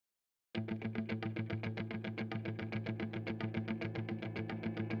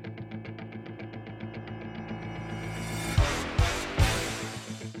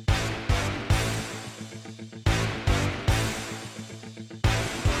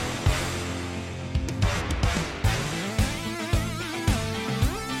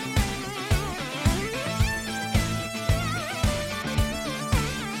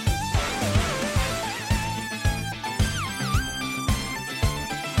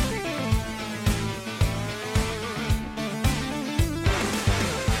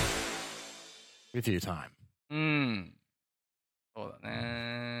Review time. うん。そうだ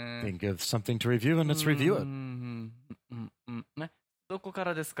ね。 Think of something to review and let's review it. ね、どこか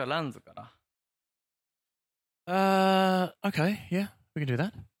らですか？ランズから。Okay, yeah, we can do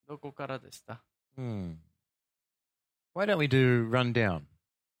that. どこからでした？ Why don't we do run down?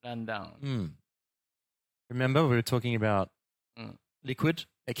 Run down. Remember we were talking about liquid,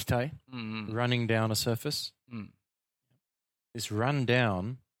 液体, running down a surface? This run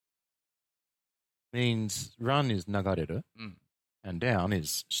down means run is 流れる, and down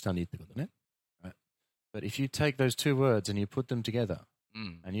is 下にってことね. Right? But if you take those two words and you put them together,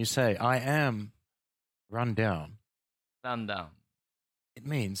 and you say, I am run down, it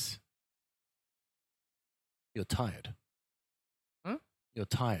means you're tired. You're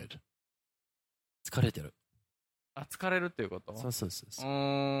tired. 疲れてる。あ、疲れるっていうこと？そう。こ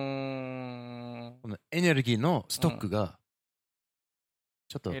のエネルギーのストックが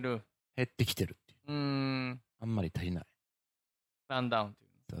ちょっと減ってきてるっていう。あんまり足りない。ランダウンって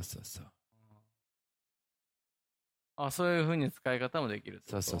いう。そう。あ、そういう風に使い方もできるっ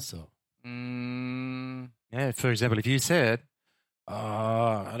てこと？そう。Yeah, for example, if you said,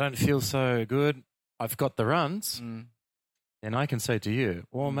 I don't feel so good, I've got the runs, then I can say to you,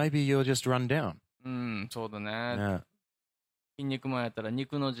 well, maybe you're just run down. そうだね。Yeah. 筋肉マンやったら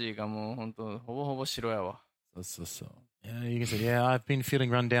肉の字がもう本当ほぼほぼ白やわ。そう。Yeah, you can say, yeah, I've been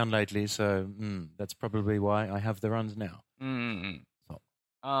feeling run down lately, so that's probably why I have the runs now. そう。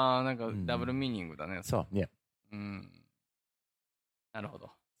ああ、なんかダブルミーニングだね。そう、yeah. なるほ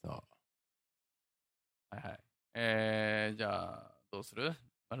ど。そう。はい。じゃあ、どうする？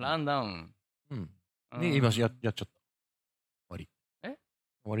ランダウン。今やっちゃった。終わり。終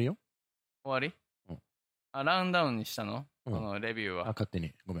わりよ。終わり？あ、ランダウンにしたの？このレビューは。勝手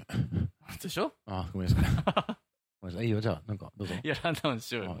に。ごめん。でしょ？ごめんなさい。ごめんなさい。いいよ、じゃあ、なんか、どうぞ。いや、ランダウン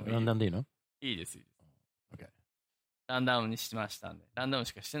しようよ。ランダウンでいいの？いいです。OK。ランダウンにしましたんで。ランダウン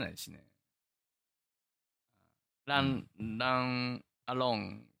しかしてないしね。ランアロ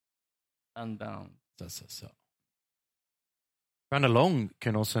ン。ランダウン。そう。Run along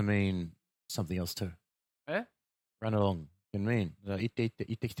can also mean something else too. Run along can mean 行って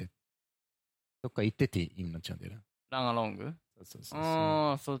きて。どっか行ってって意味になっちゃうんだよね。ランアロング？そう。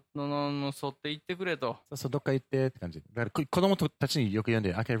沿って行ってくれと。そう、どっか行ってって感じ。だから子供たちによく言うん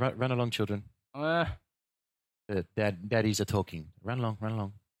で、Okay, run along, children. Daddies are talking. Run along.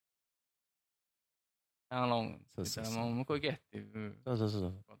 ランアロング。そう。もう向こう行けっていう。そう。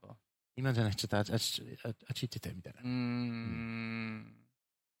今じゃない、ちょっとあっち行っててみたいな。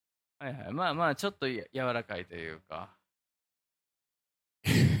はい。まあ、ちょっと柔らかいというか。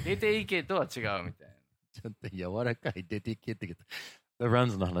出ていけとは違うみたいな。ちょっと柔らかい出ていけって言うと、ラン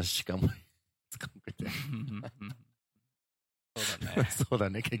ズの話しかもつかんくて。そうだ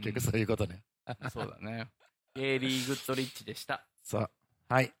ね。結局そういうことね。そうだね。ゲイリー・グッドリッチでした。そう。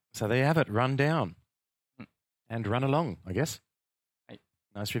はい。So there you have it. Run down. And run along, I guess. はい。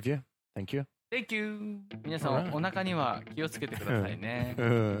Nice review. Thank you. Thank you. 皆さん、お腹には気をつけてくださいね。は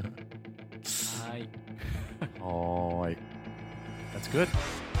い。That's good.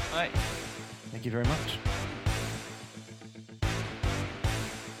 はい。Thank you very much.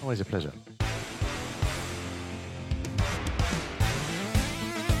 Always a pleasure.